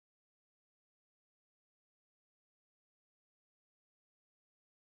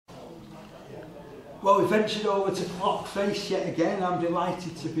Well, we ventured over to Clockface yet again. I'm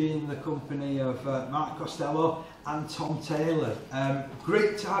delighted to be in the company of Mark Costello and Tom Taylor.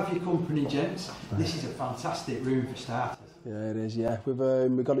 Great to have your company, gents. This is a fantastic room for starters. Yeah, it is. Yeah,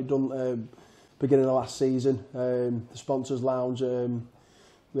 we got it done beginning of last season. The sponsors' lounge.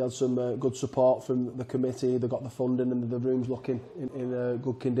 We had some good support from the committee. They got the funding, and the room's looking in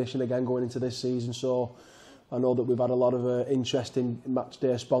good condition again going into this season. So I know that we've had a lot of interest in match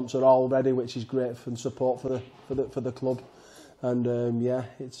day sponsor already, which is great for support for the club. And yeah,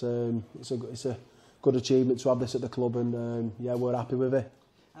 it's a good achievement to have this at the club, and yeah, we're happy with it.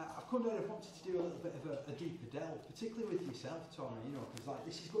 I've come down and wanted to do a little bit of a deeper delve, particularly with yourself, Tommy. You know, because like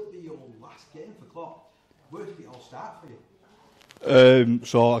this is going to be your last game for Clock. Where did it all start for you?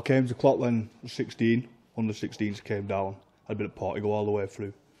 So I came to Clock when I was 16. Under 16s came down. I'd been at Portugal all the way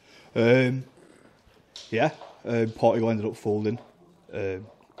through. Portugal ended up folding.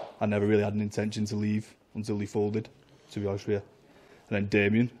 I never really had an intention to leave until they folded, to be honest with you. And then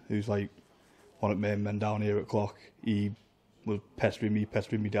Damien, who's like one of the main men down here at Clock, he was pestering me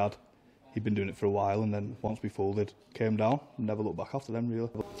dad. He'd been doing it for a while, and then once we folded, came down and never looked back after them, really.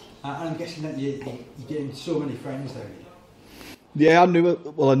 And I'm guessing that you gained so many friends there. Yeah, I knew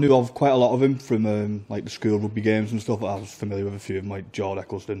of quite a lot of them from like the school rugby games and stuff. I was familiar with a few of them, like George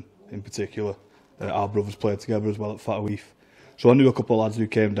Eccleston in particular. Our brothers played together as well at Fatterweef. So I knew a couple of lads who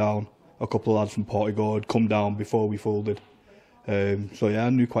came down, a couple of lads from Portugal had come down before we folded. So yeah, I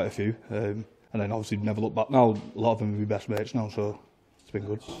knew quite a few. And then obviously never looked back. Now a lot of them are my best mates now, so it's been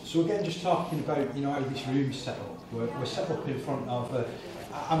good. So again, just talking about how this room's set up. We're set up in front of.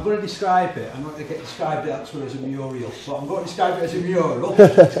 I'm going to describe it. I'm not going to describe it actually as a mural, but I'm going to describe it as a mural.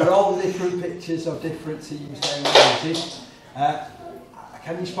 It's got all the different pictures of different teams there.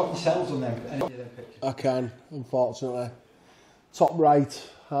 Can you spot yourselves on them? Any of them pictures? I can, unfortunately. Top right,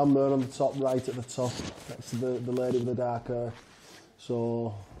 I'm there on the top right at the top, next to the lady with the dark hair.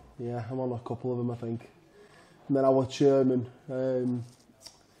 So yeah, I'm on a couple of them, I think. And then our chairman,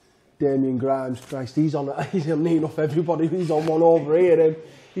 Damien Grimes, Christ, he's on near enough everybody. He's on one over here.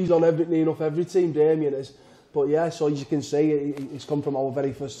 He's on near enough every team, Damien is. But yeah, so as you can see, he's come from our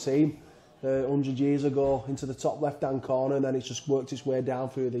very first team 100 years ago into the top left-hand corner, and then it's just worked its way down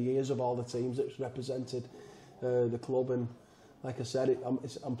through the years of all the teams that's represented the club. And like I said,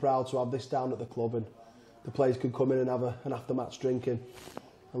 I'm proud to have this down at the club, and the players can come in and have an after-match drinking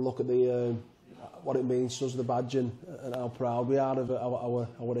and look at the what it means to us, the badge, and how proud we are of our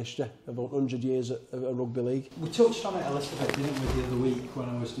history of 100 years of rugby league. We touched on it a little bit, didn't we, the other week when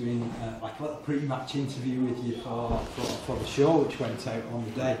I was doing like a little pre-match interview with you for the show, which went out on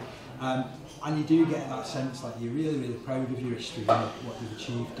the day. And you do get that sense like you're really, really proud of your history and what you've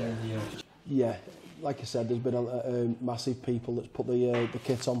achieved down here. Yeah, like I said, there's been a massive people that's put the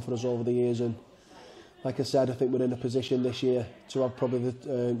kit on for us over the years, and like I said, I think we're in a position this year to have probably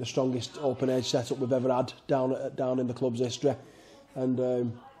the strongest open age setup we've ever had down in the club's history, and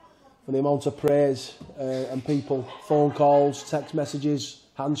the amount of praise and people, phone calls, text messages,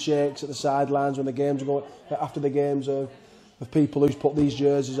 handshakes at the sidelines when the games are going, after the games of people who's put these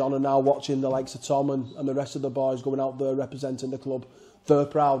jerseys on and now watching the likes of Tom and the rest of the boys going out there representing the club. They're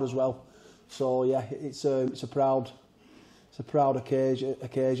proud as well. So yeah, it's a proud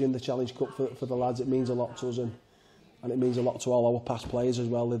occasion, the Challenge Cup for the lads. It means a lot to us, and it means a lot to all our past players as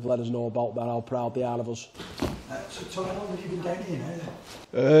well. They've let us know about that, how proud they are of us. So Tom, how long have you been down here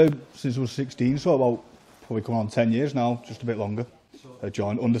now? Since I was 16, so about probably coming on 10 years now, just a bit longer. I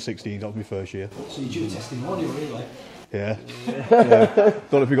joined under 16, that was my first year. So you're due testimonial, really? Yeah.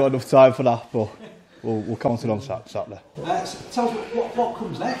 Don't know if we got enough time for that, but we'll count it on Saturday. So tell us what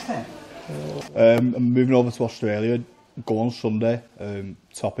comes next then? I'm moving over to Australia. Go on Sunday. Callum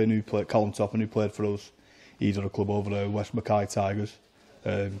Toppin, who played for us, he's at a club over there, West Mackay Tigers.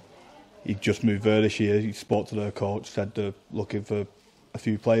 He just moved there this year. He spoke to their coach, said they're looking for a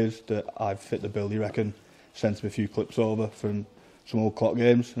few players that I fit the bill, he reckon. Sent him a few clips over from some old Clock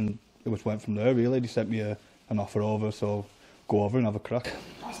games, and it just went from there, really. He sent me an offer over, so go over and have a crack.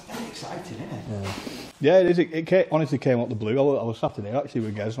 That's very exciting, isn't it? Yeah, it is. It honestly came out the blue. I was sat in here actually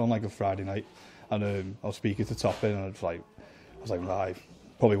with Gez on like a Friday night, and I was speaking to Toppin, and I was like, right,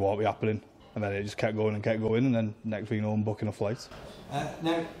 probably won't be happening. And then it just kept going, and then next thing you know, I'm booking a flight.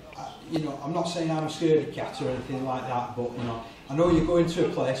 Now, I'm not saying I'm a scaredy cat or anything like that, but I know you're going to a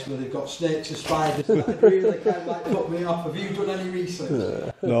place where they've got snakes and spiders that really kind of like put me off. Have you done any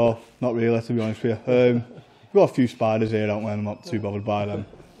research? No, not really, to be honest with you. We've got a few spiders here, don't we? I'm not too bothered by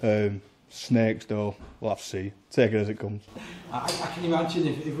them. Snakes, though, we'll have to see. Take it as it comes. I can imagine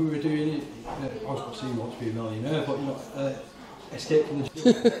if we were doing it, obviously you want to be a millionaire, but escape from the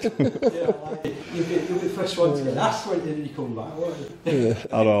you know, like, you'll be the first one to get asked when you come back, won't you?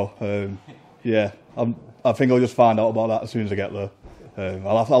 I know. Yeah, I think I'll just find out about that as soon as I get there.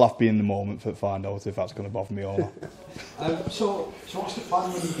 I'll have to be in the moment to find out if that's going to bother me or not. So what's the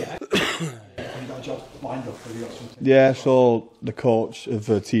plan when you get out? Have you got a job lined up? Have you got something? Yeah, so the coach of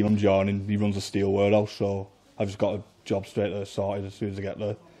the team I'm joining, he runs a steel warehouse, so I've just got a job straight there sorted as soon as I get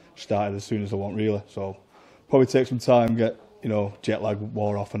there, started as soon as I want really. So probably take some time, get jet lag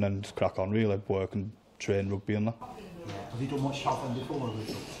wore off, and then just crack on really, work and train rugby and that. Yeah. Have you done much travelling before?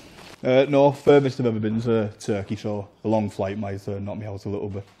 No, furthest I've ever been is Turkey, so a long flight might knock me out a little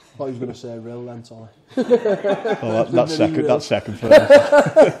bit. I thought he was going to say real then, Tommy. Well, that's second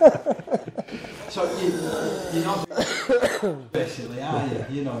furthest. So you're not basically, are you?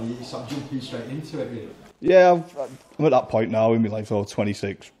 You're sort of jumping straight into it, really. Yeah, I'm at that point now in my life,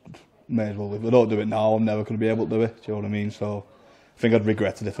 26, may as well. If I don't do it now, I'm never going to be able to do it, do you know what I mean? So I think I'd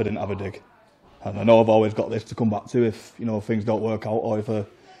regret it if I didn't have a dig. And I know I've always got this to come back to if, things don't work out, or if I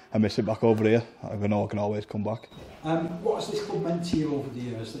miss it back over here. I know I can always come back. What has this club meant to you over the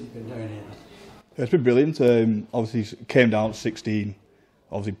years that you've been down here? It's been brilliant. Obviously, came down at 16.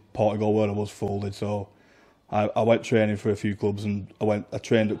 Obviously, Portugal where I was folded, so I went training for a few clubs, and I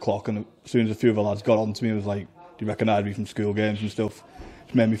trained at Clock, and as soon as a few of the lads got on to me, it was like, do you recognise me from school games and stuff?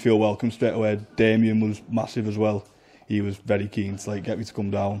 It made me feel welcome straight away. Damien was massive as well. He was very keen to get me to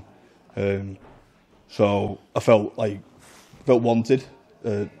come down. So I felt wanted.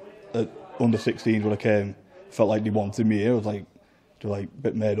 At under 16s when I came, felt like they wanted me here. I was a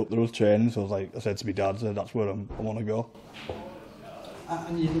bit made up that I was training, so I said to my dad, that's where I want to go.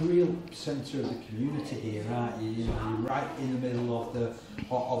 And you're the real centre of the community here, aren't you? You're right in the middle of the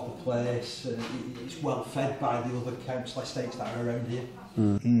place. It's well fed by the other council estates that are around here.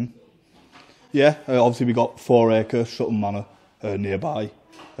 Mm-hmm. Yeah, obviously we got 4 acre Sutton Manor nearby.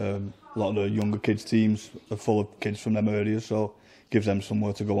 A lot of the younger kids teams are full of kids from them areas, so gives them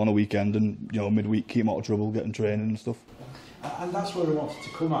somewhere to go on a weekend, and midweek keep them out of trouble, getting training and stuff. And that's where I wanted to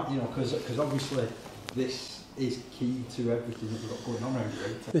come at, because obviously this is key to everything that we've got going on around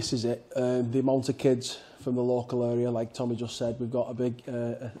here. This is it. The amount of kids from the local area, like Tommy just said, we've got a big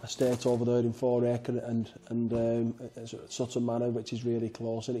estate over there in 4 acre and Sutton Manor, which is really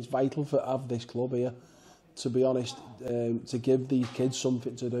close, and it's vital to have this club here, to be honest, to give these kids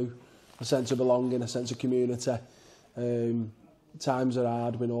something to do, a sense of belonging, a sense of community. Times are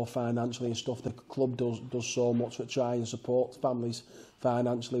hard, we know, financially and stuff. The club does so much for trying to support families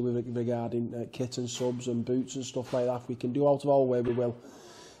financially regarding kit and subs and boots and stuff like that. If we can do out of our way, we will.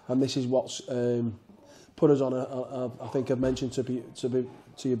 And this is what's put us on I think I've mentioned to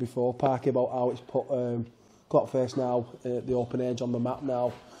you before, Parky, about how it's put Clockface now, the open age on the map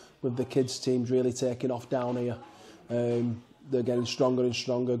now, with the kids teams really taking off down here. They're getting stronger and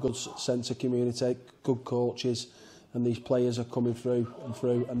stronger, good sense of community, good coaches, and these players are coming through,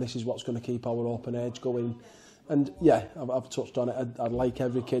 and this is what's going to keep our open age going. And yeah, I've touched on it. I'd like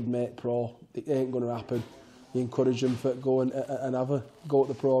every kid make pro. It ain't going to happen. You encourage them to go and have a go at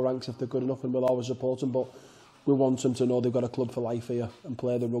the pro ranks if they're good enough, and we'll always support them. But we want them to know they've got a club for life here, and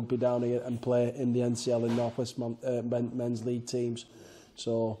play the rugby down here, and play in the NCL and North West men's league teams.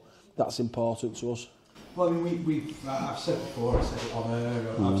 So that's important to us. Well, I mean, I've said before, I said it on air,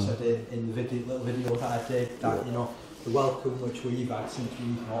 I've said it in the little video that I did, that, the welcome which we've had since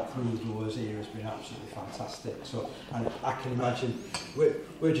we've walked through the doors here has been absolutely fantastic. So, and I can imagine,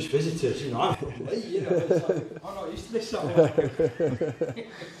 we're just visitors, I'm from Lee, it's like, I'm not used to this sort of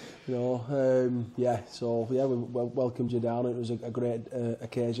yeah, so yeah, we welcomed you down. It was a great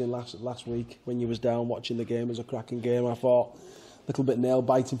occasion last week when you was down watching the game. It was a cracking game. I thought a little bit nail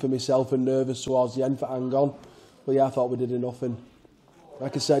biting for myself and nervous towards the end for hang on, but yeah, I thought we did enough. And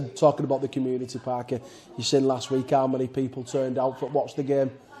like I said, talking about the community, Parker, you seen last week how many people turned out to watch the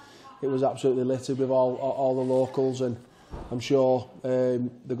game. It was absolutely littered with all the locals, and I'm sure they're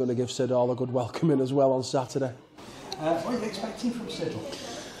going to give Siddal a good welcoming as well on Saturday. What are you expecting from Siddal?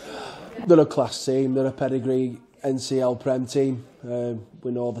 They're a class team, they're a pedigree NCL Prem team.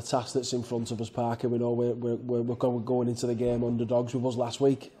 We know the task that's in front of us, Parker. We know we're going into the game underdogs. We was last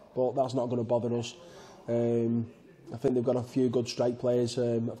week, but that's not going to bother us. I think they've got a few good strike players.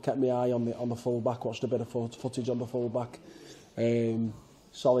 I've kept my eye on the full-back, watched a bit of footage on the full-back.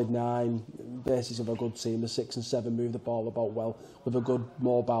 Solid 9, basis of a good team. The 6 and 7 move the ball about well, with a good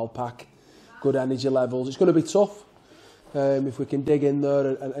mobile pack, good energy levels. It's going to be tough. If we can dig in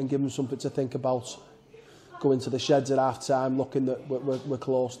there and give them something to think about, go into the sheds at half-time, looking that we're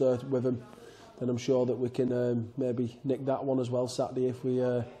close there with them, then I'm sure that we can maybe nick that one as well Saturday if we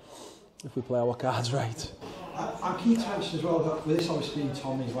play our cards right. I'm keen to mention as well that with this obviously being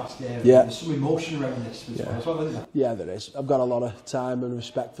Tommy's last game, Yeah. there's some emotion around this as well, isn't there? Yeah, there is. I've got a lot of time and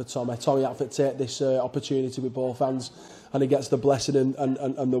respect for Tommy. Tommy had to take this opportunity with both hands, and he gets the blessing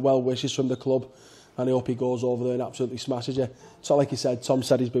and the well wishes from the club. And I hope he goes over there and absolutely smashes it. So, like you said, Tom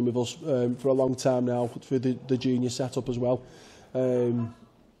said he's been with us for a long time now through the junior setup as well.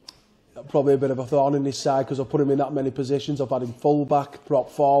 Probably a bit of a thorn in his side because I've put him in that many positions. I've had him full back, prop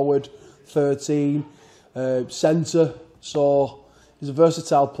forward, 13, centre. So he's a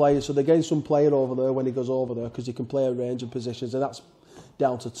versatile player. So they gain some player over there when he goes over there because he can play a range of positions, and that's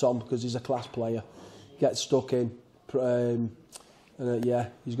down to Tom because he's a class player. Gets stuck in. Yeah,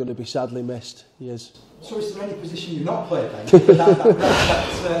 he's going to be sadly missed. He is. So is there any position you've not played then?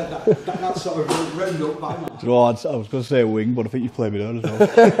 that sort of round up by now. Do you know what, I was going to say wing, but I think you played me there as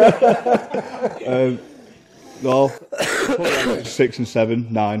well. No, 6 and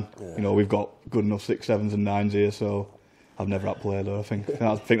 7, 9. Yeah. You know, we've got good enough 6, 7s and 9s here, so I've never had play there. I think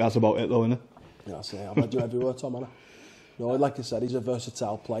that's about it though, isn't it? Yeah, that's it. I've had you everywhere, Tom, haven't I? No, like I said, he's a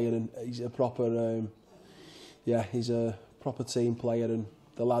versatile player and he's a proper, he's a proper team player, and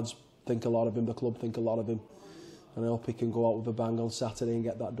the lads think a lot of him, the club think a lot of him, and I hope he can go out with a bang on Saturday and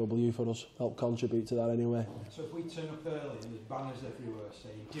get that W for us, help contribute to that anyway. So if we turn up early and there's banners everywhere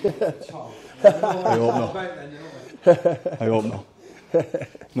saying give it to Tom, I hope not.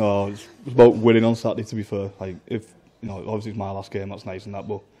 No, it's about winning on Saturday, to be fair. Like, if, you know, obviously it's my last game, that's nice and that,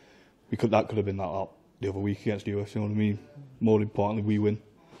 but that could have been that the other week against US, you know what I mean? More importantly, we win.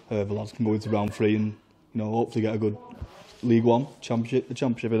 The lads can go into round 3 and, you know, hopefully get a good League One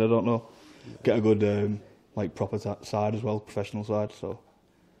championship, and I don't know, get a good like proper side as well, professional side. So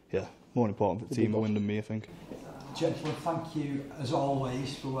yeah, more important for the team to win than me, I think. Gentlemen, thank you as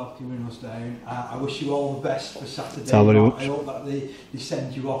always for welcoming us down. I wish you all the best for Saturday. I hope that they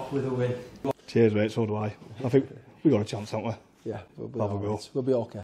send you off with a win. Cheers, mate. So do I. I think we got a chance, haven't we? Yeah, we'll be okay.